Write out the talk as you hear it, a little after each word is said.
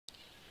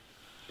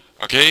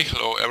Okay,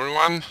 hello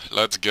everyone,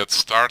 let's get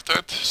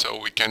started. So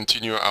we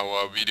continue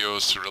our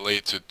videos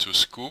related to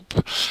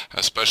Sqoop,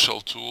 a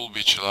special tool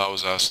which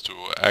allows us to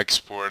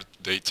export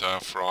data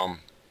from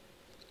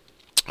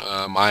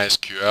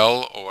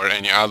MySQL or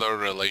any other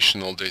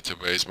relational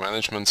database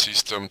management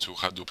system to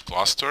Hadoop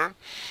cluster.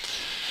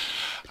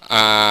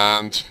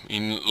 And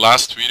in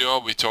last video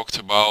we talked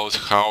about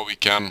how we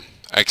can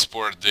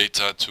export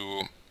data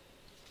to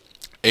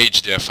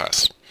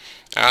HDFS.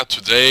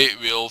 Today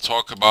we'll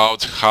talk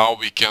about how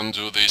we can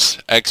do this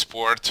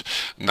export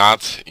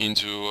not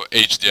into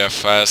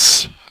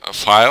HDFS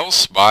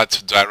files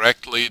but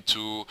directly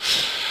to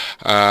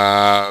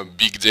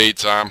big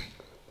data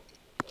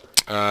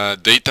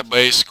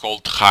database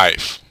called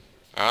Hive.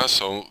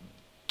 So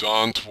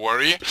don't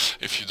worry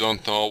if you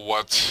don't know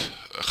what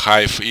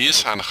Hive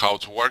is and how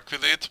to work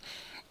with it.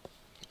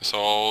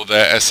 So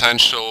the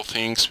essential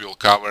things we'll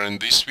cover in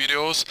these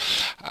videos,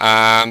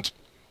 and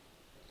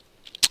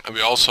we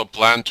also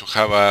plan to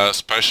have a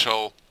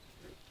special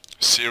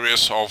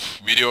series of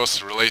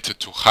videos related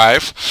to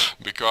Hive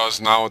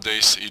because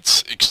nowadays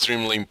it's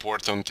extremely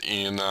important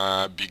in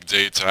big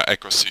data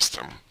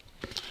ecosystem,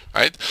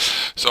 right?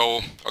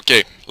 So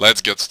okay,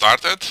 let's get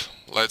started.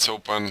 Let's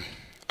open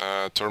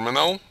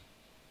terminal.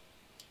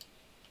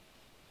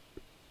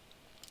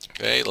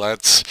 Okay,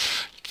 let's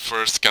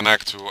first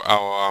connect to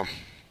our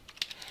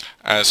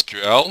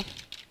SQL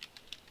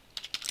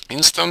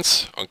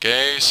instance.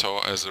 Okay, so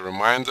as a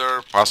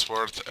reminder,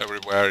 password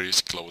everywhere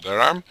is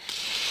Cloudera.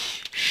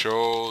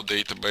 Show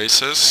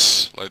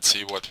databases. Let's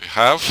see what we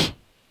have.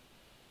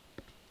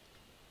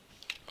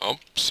 Oh,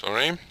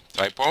 sorry,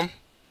 typo.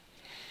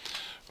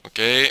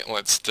 Okay,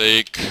 let's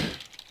take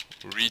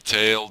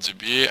retail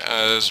DB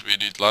as we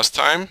did last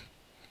time.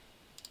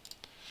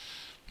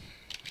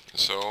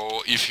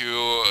 So if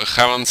you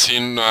haven't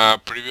seen a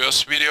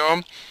previous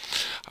video,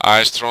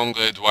 I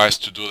strongly advise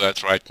to do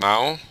that right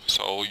now.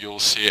 So you'll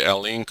see a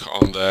link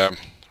on the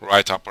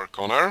right upper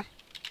corner.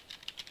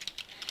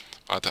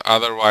 But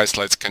otherwise,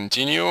 let's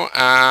continue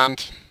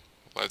and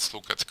let's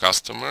look at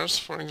customers,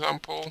 for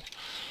example.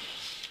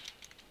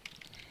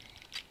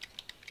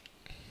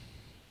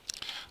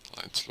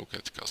 Let's look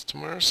at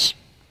customers.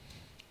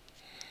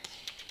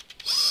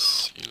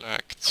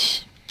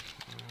 Select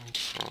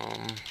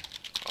from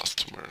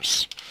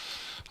customers.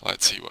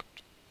 Let's see what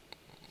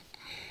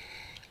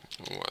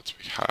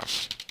we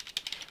have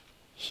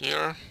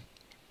here.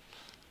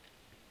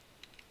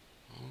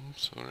 Oh,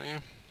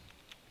 sorry.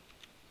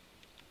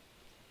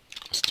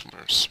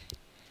 Customers.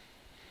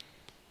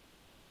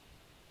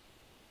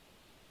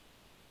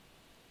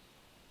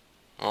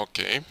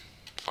 Okay,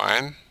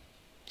 fine.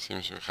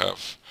 Seems we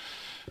have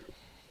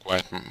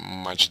quite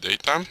much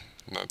data.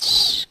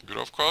 That's good,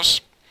 of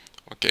course.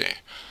 Okay.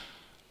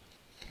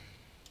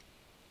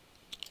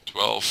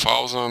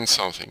 12,000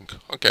 something.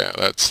 Okay,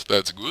 that's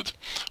good.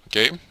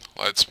 Okay,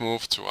 let's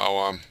move to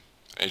our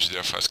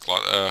HDFS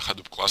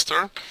Hadoop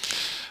cluster.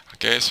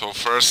 Okay, so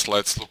first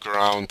let's look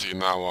around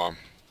in our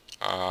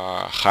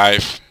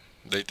Hive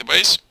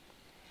database.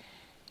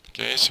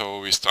 Okay, so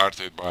we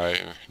started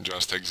by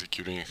just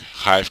executing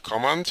Hive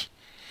command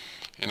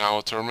in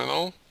our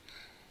terminal.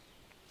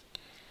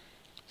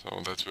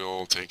 So that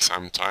will take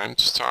some time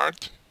to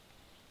start.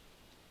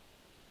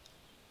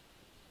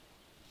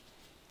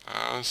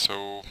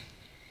 So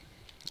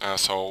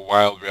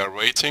while we are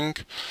waiting,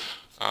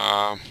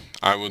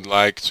 I would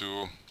like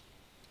to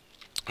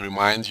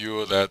remind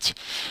you that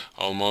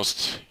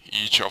almost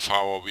each of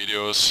our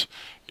videos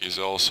is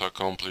also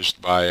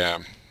accomplished by a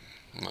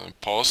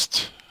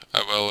post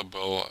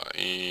available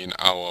in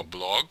our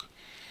blog,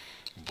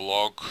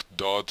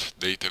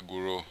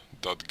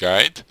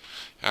 blog.dataguru.guide,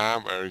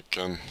 where you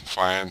can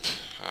find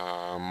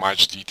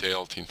much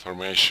detailed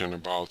information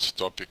about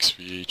topics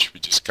which we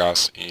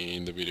discuss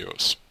in the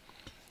videos.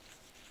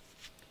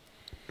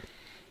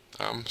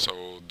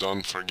 So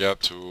don't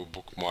forget to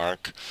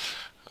bookmark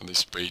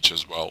this page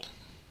as well.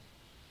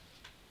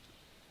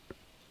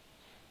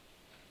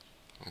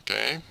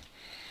 Okay.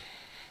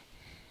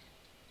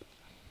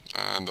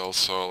 And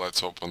also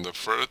let's open the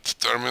third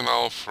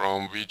terminal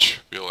from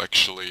which we'll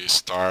actually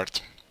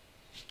start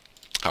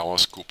our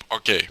Sqoop.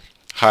 Okay,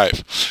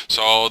 Hive.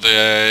 So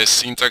the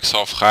syntax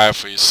of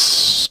Hive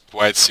is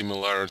quite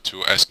similar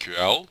to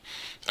SQL.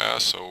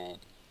 So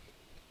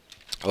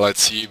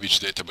let's see which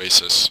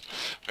databases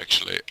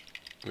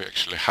we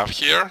actually have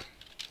here.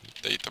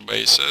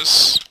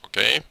 Databases,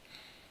 okay.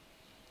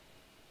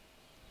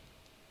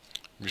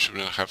 We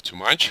shouldn't have too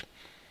much.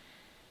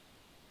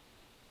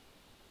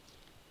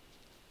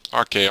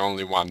 Okay,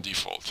 only one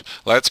default.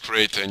 Let's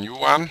create a new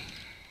one.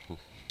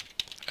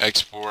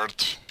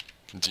 Export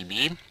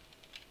DB.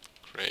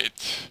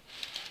 Create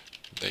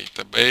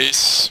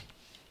database.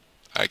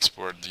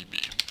 Export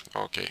DB.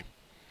 Okay.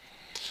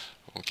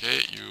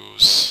 Okay,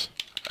 use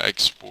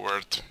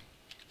export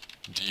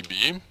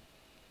DB.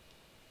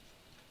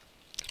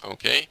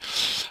 Okay.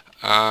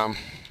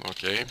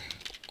 Okay.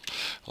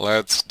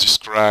 Let's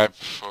describe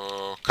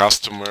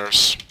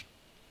customers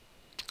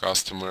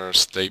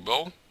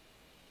table.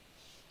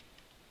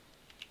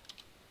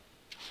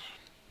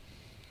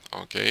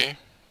 Okay,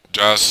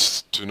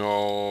 just to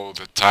know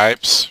the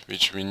types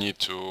which we need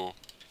to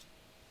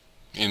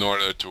in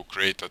order to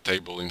create a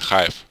table in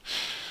Hive,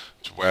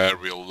 where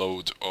we'll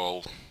load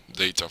all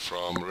data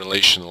from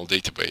relational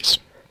database,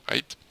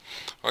 right?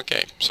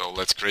 Okay, so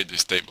let's create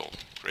this table.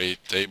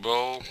 Create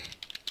table,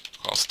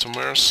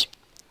 customers.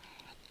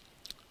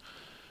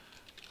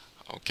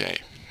 Okay,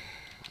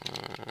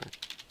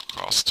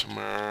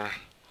 customer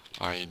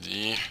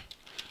ID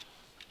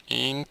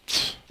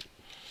int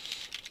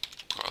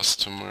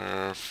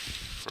customer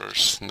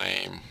first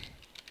name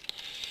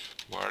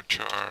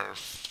varchar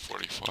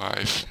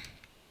 45.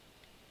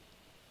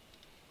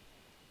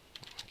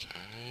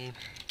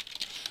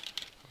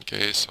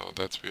 Okay, so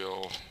that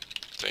will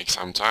take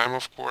some time,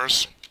 of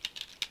course.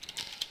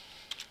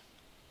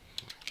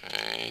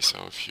 Okay,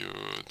 so if you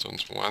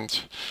don't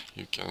want,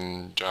 you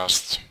can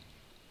just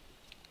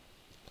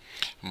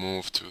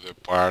move to the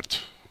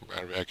part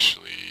where we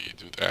actually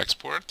do the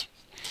export.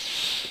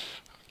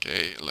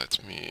 Okay,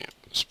 let me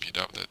speed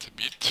up that a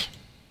bit.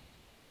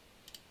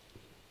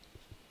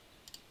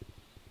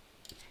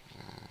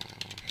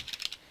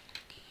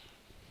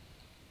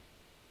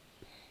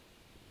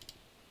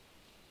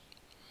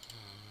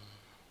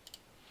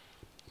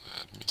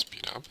 Let me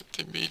speed up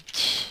it a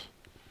bit.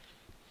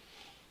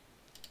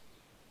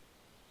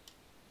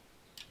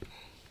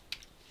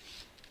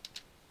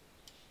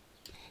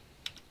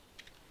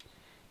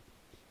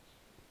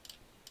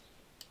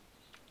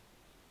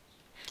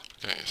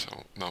 Okay,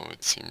 so now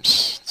it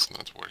seems it's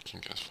not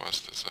working as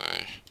fast as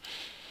I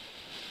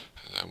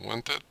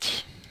wanted.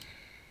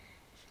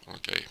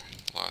 Okay,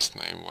 last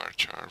name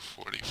varchar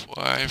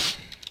 45.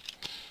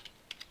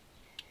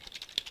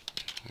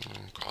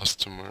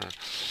 Customer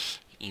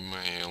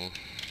email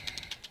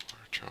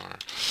varchar.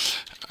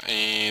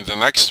 In the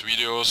next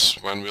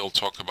videos, when we'll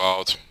talk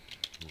about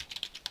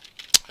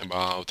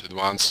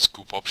advanced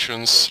Sqoop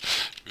options,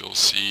 we'll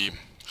see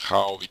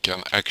how we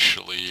can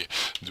actually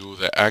do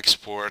the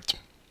export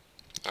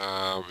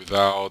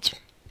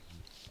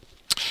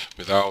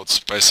without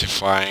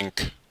specifying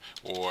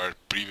or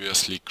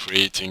previously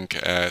creating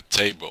a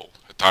table,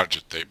 a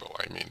target table,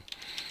 I mean.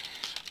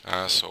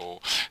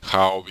 So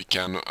how we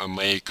can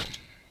make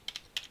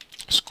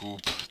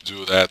Sqoop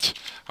do that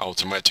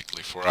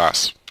automatically for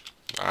us,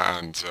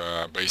 and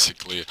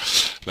basically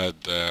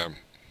that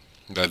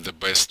the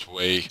best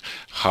way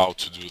how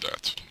to do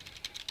that.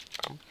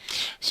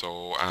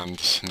 So,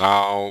 and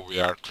now we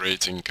are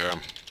creating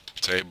a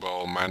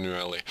table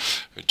manually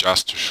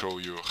just to show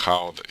you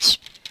how this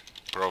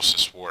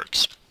process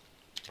works,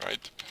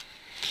 right?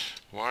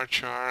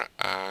 Varchar,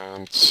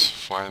 and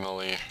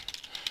finally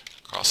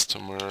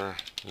customer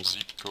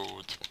zip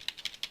code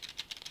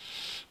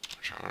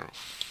varchar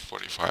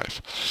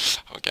 45.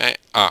 Okay,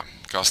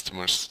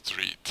 customer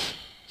street,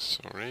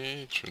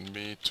 sorry, it should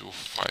be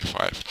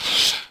 255.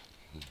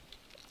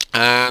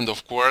 And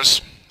of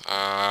course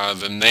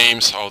the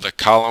names of the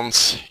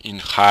columns in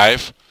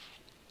Hive,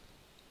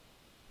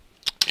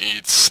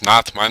 it's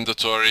not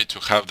mandatory to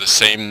have the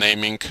same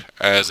naming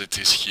as it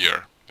is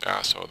here.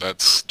 Yeah, so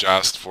that's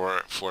just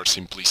for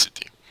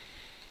simplicity.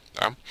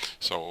 Yeah?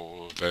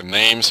 So the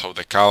names of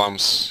the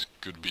columns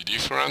could be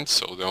different,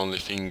 so the only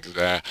thing,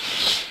 the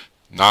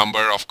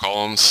number of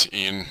columns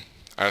in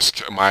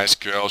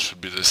MySQL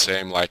should be the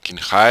same like in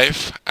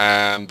Hive,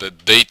 and the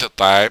data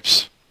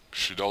types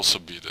should also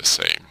be the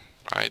same,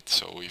 right?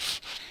 So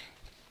if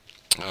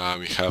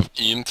we have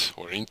int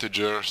or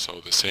integer,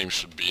 so the same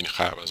should be in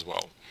Hive as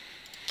well.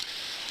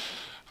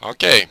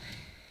 Okay,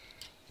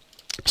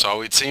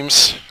 so it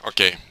seems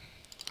okay.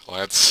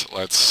 Let's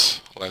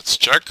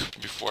check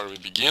before we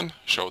begin.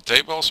 Show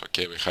tables.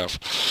 Okay, we have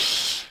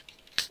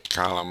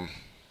column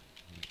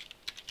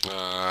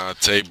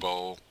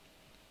table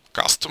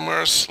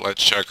customers.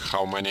 Let's check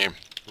how many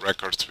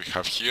records we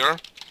have here.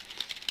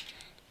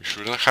 We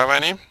shouldn't have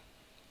any.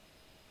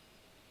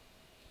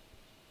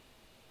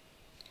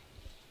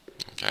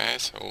 Okay,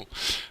 so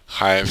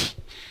Hive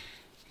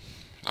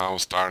now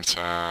starts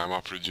a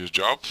MapReduce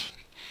job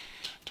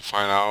to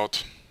find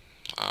out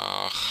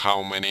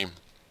how many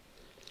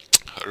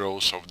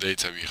rows of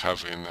data we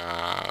have in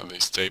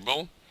this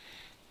table,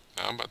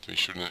 but we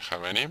shouldn't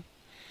have any.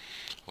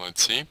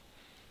 Let's see.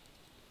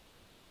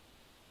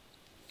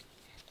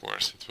 Of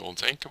course, it will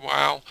take a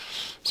while.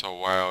 So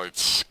while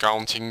it's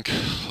counting,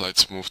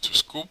 let's move to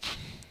Sqoop.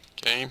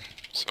 Okay,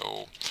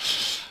 so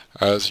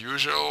as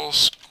usual,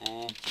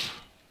 Sqoop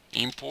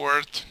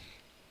import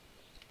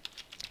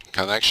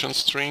connection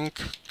string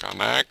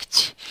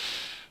connect.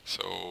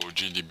 So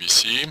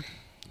JDBC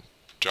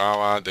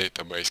Java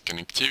database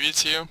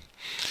connectivity.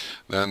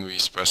 Then we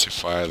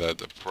specify that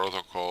the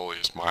protocol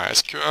is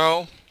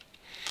MySQL.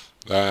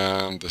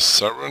 Then the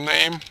server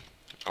name. In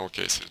our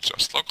case, it's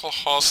just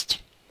localhost.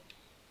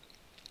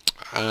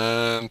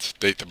 And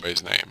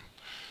database name.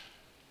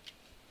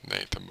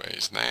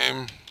 Database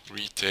name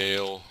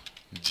retail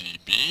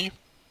DB.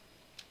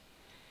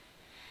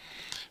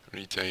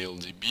 Retail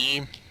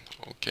DB.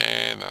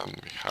 Okay, then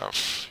we have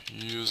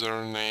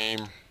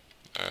username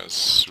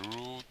as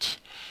root,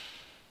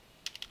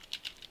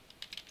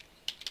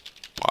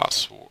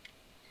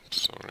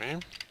 Okay.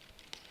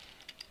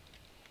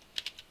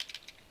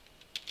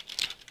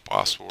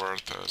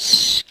 Password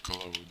as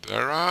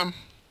Cloudera.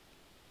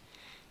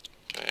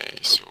 Okay,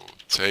 so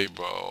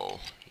table,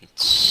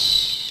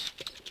 it's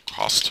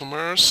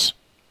customers.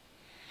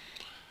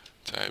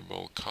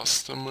 Table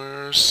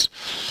customers.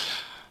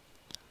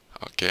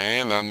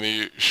 Okay, and then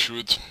we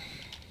should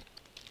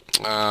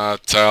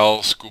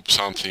tell Sqoop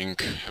something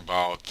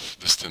about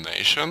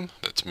destination.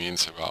 That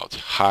means about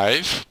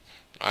Hive,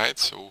 right?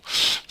 So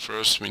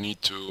first we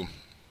need to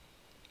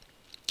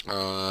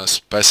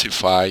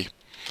specify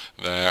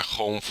the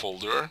home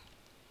folder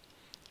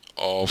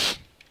of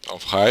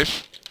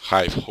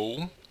Hive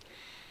home.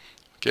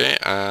 Okay,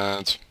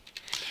 and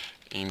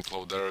in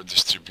Cloudera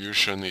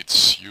distribution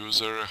it's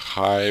user,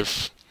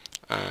 Hive,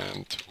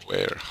 and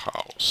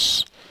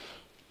warehouse.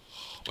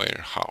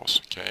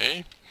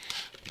 Okay.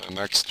 The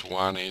next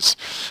one is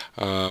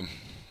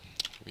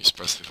we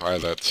specify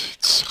that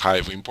it's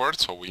Hive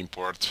import, so we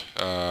import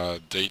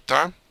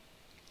data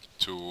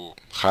to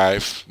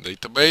Hive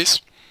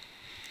database.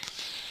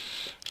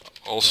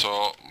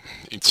 Also,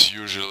 it's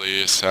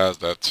usually says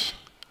that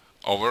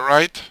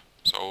overwrite,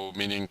 so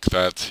meaning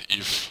that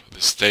if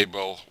this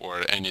table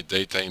or any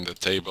data in the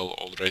table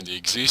already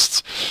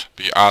exists,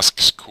 we ask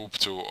Sqoop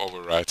to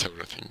overwrite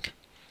everything.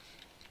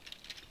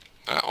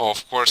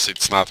 Of course,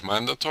 it's not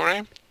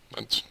mandatory,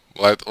 but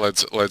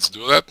let's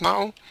do that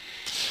now.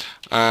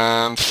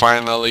 And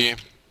finally,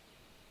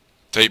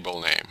 table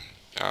name,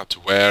 to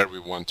where we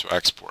want to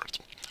export.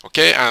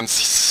 Okay, and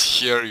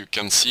here you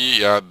can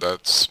see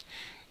that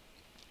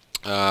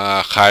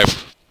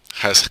Hive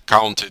has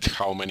counted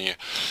how many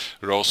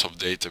rows of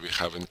data we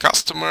have in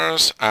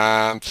customers,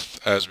 and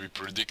as we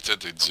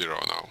predicted, it's 0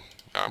 now.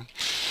 Yeah?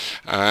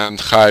 And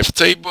Hive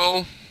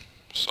table,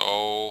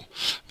 so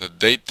the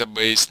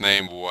database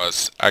name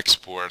was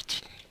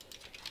export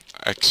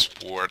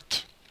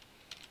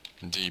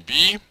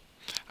DB,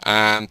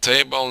 and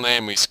table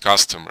name is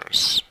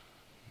customers.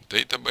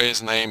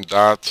 Database name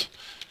dot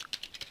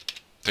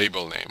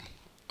table name,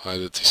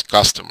 that is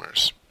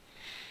customers.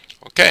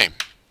 Okay,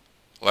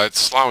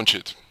 let's launch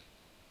it.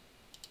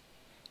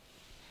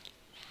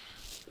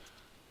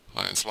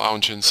 Let's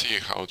launch and see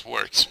how it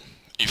works,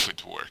 if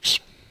it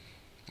works.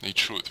 It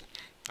should.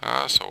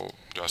 So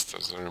just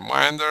as a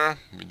reminder,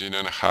 we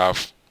didn't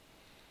have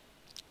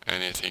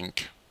anything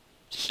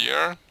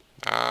here,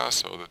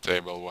 so the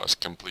table was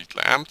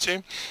completely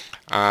empty,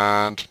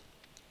 and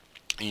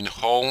in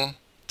home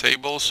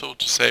table, so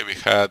to say, we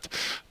had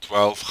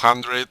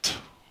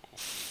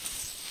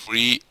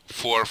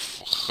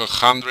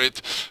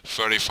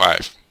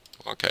 435.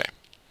 Okay.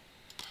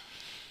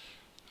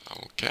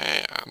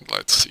 Okay, and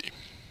let's see.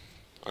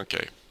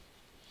 Okay.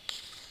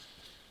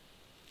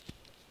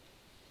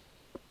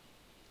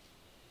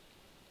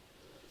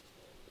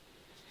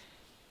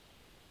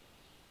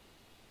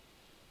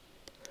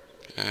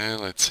 Okay,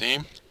 let's see.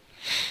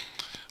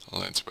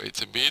 Let's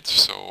wait a bit.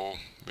 So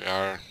we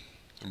are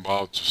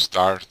about to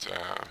start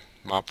a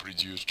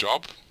MapReduce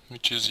job,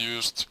 which is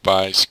used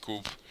by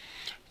Sqoop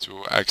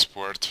to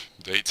export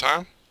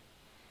data.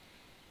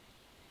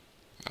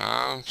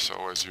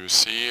 So as you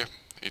see,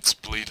 it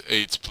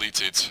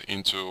splits it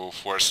into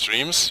 4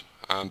 streams,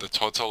 and the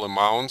total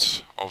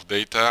amount of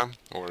data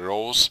or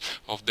rows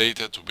of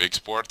data to be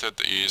exported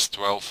is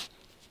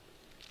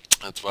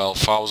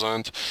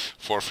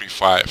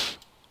 12,435.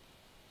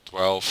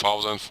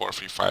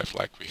 12,435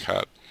 like we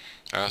had.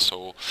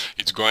 So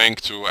it's going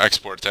to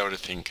export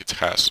everything it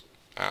has.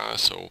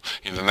 So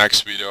in the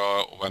next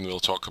video, when we'll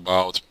talk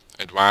about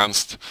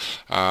advanced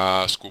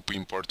Sqoop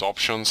import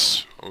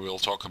options, we'll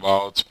talk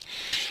about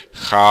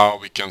how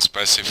we can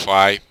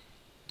specify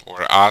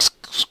or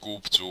ask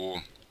Sqoop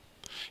to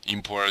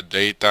import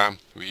data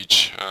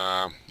which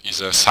is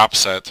a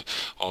subset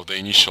of the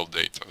initial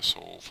data.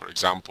 So for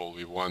example,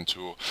 we want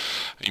to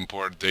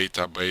import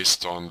data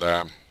based on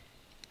the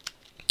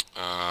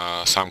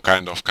some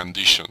kind of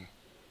condition.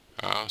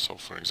 So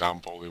for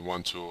example, we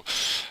want to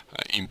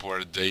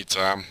import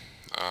data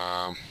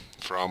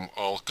from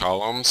all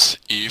columns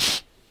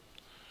if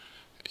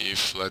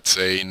let's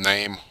say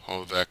name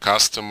of the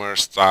customer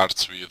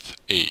starts with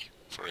A,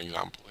 for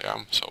example.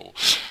 Yeah, so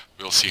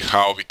we'll see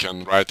how we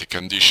can write a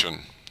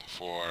condition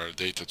for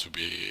data to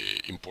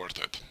be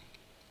imported.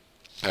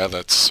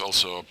 That's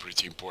also a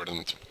pretty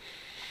important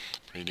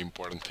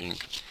thing.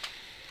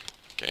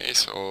 Okay,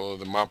 so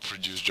the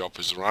MapReduce job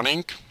is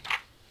running,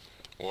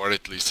 or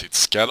at least it's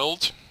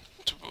scheduled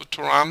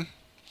to run.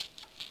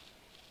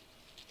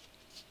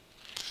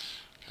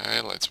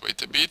 Okay, let's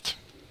wait a bit.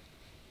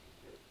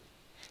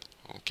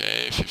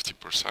 Okay,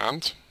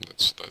 50%,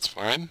 that's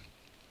fine.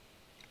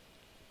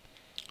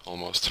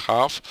 Almost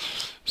half.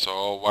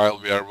 So while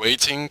we are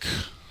waiting,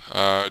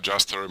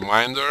 just a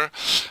reminder,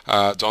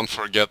 don't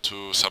forget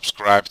to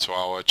subscribe to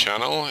our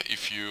channel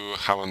if you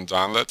haven't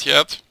done that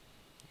yet.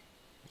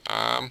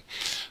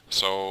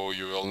 So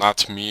you will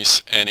not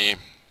miss any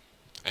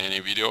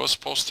videos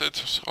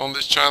posted on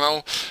this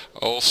channel.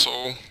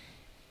 Also,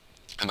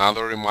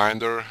 Another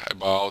reminder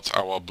about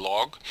our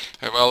blog,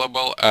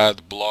 available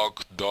at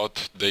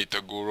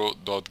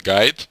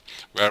blog.dataguru.guide,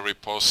 where we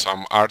post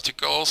some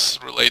articles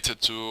related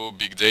to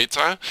big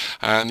data,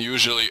 and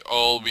usually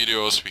all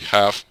videos we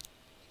have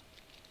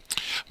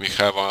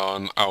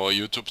on our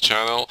YouTube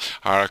channel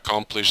are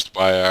accomplished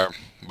by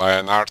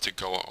an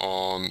article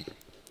on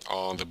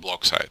the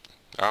blog site.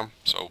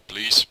 So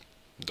please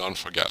don't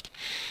forget.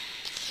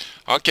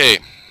 Okay,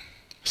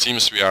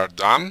 seems we are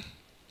done.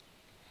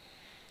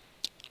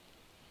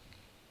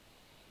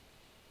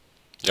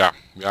 Yeah,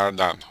 we are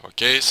done.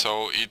 Okay,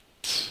 so it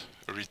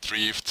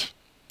retrieved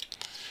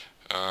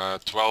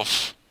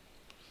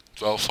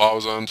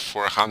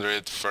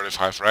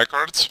 12,435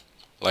 records,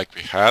 like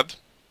we had.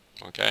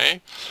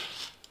 Okay,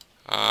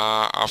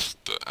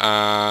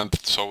 and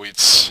so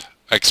it's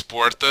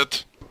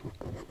exported.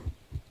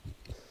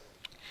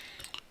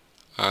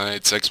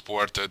 It's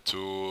exported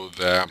to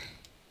the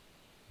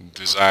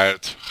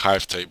desired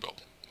Hive table.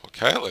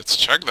 Okay, let's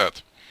check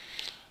that.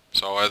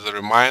 So as a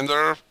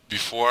reminder,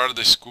 before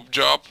the Sqoop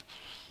job,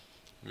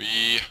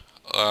 we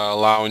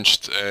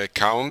launched a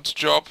count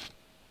job,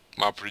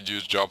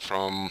 MapReduce job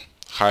from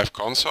Hive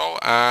console,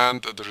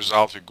 and the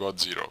result we got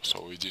 0,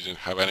 so we didn't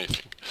have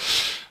anything.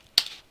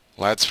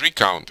 Let's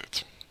recount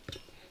it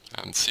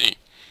and see.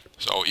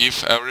 So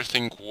if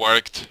everything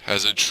worked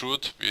as it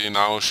should, we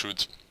now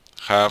should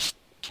have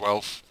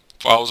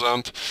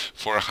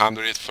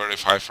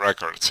 12,435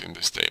 records in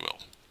this table.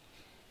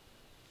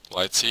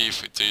 Let's see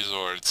if it is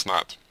or it's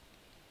not.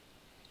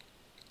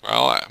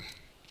 Well,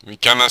 we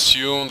can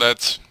assume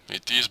that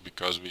it is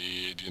because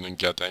we didn't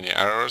get any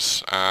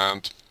errors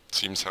and it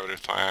seems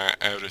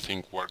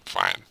everything worked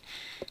fine.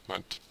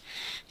 But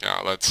yeah,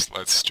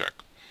 let's check.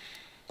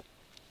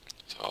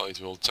 So it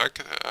will take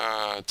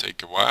a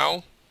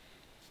while.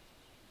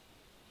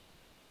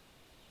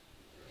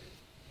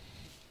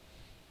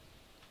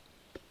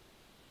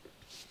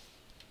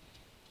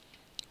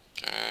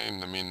 Okay, in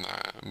the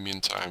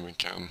meantime we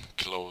can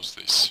close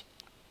this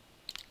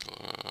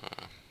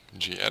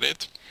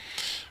gedit.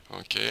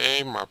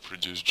 Okay,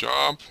 MapReduce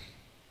job.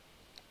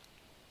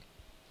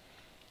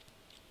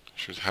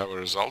 Should have a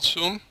result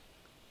soon.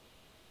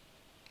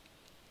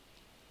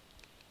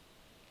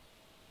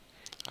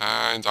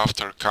 And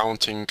after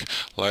counting,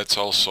 let's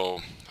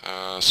also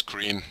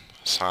screen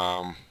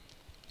some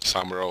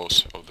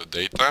rows of the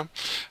data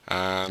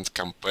and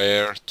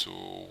compare to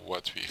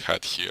what we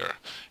had here.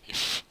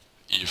 If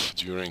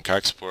during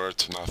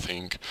export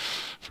nothing,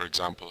 for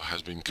example,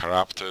 has been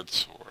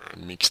corrupted or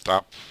mixed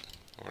up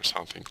or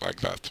something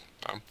like that.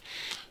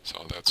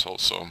 So that's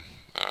also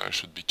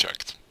should be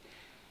checked.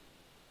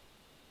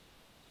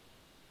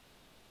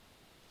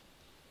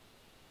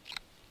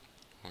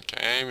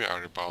 Okay, we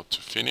are about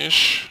to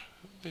finish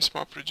this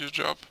MapReduce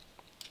job.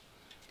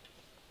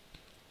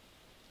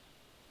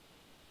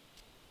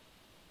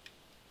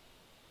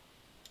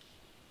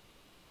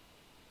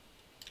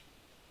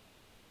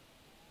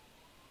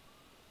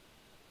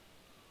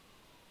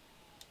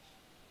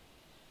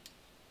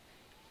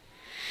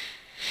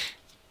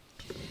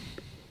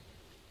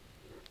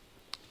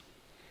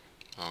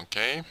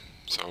 Okay,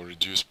 so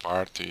reduce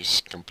part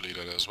is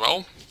completed as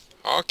well.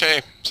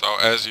 Okay, so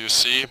as you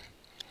see,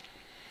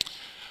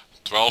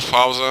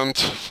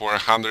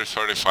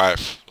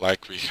 12,435,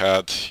 like we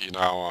had in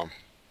our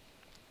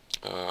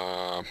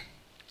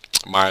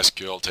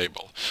MySQL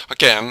table.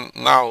 Okay, and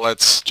now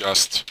let's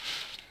just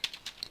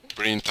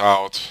print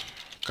out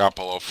a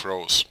couple of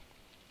rows.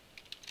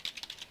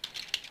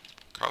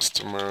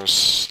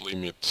 Customers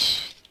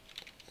limit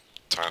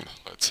 10,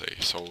 let's say.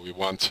 So we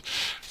want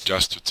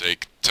just to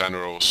take 10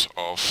 rows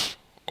of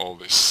all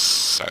this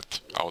set,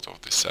 out of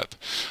this set.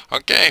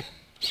 Okay,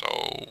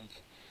 so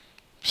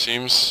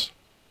seems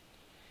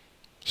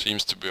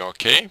to be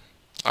okay,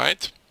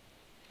 right?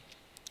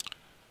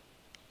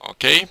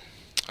 Okay,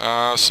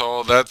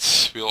 so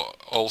that will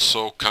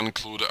also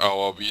conclude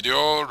our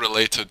video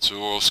related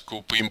to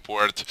Sqoop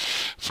import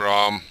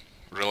from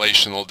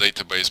relational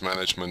database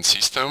management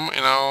system,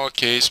 in our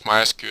case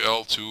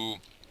MySQL, to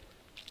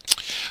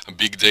a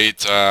big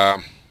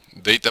data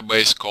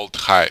database called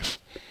Hive.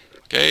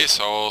 Okay,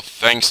 so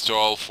thanks to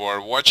all for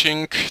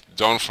watching.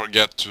 Don't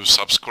forget to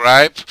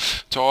subscribe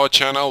to our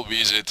channel.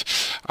 Visit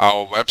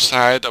our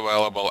website,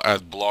 available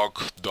at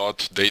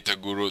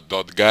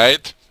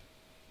blog.dataguru.guide.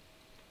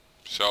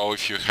 So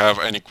if you have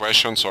any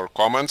questions or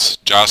comments,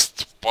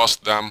 just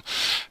post them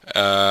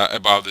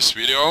about this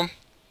video,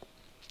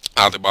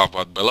 not above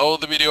but below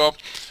the video.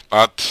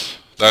 But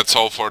that's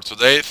all for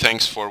today.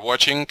 Thanks for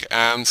watching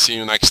and see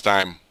you next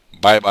time.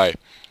 Bye bye.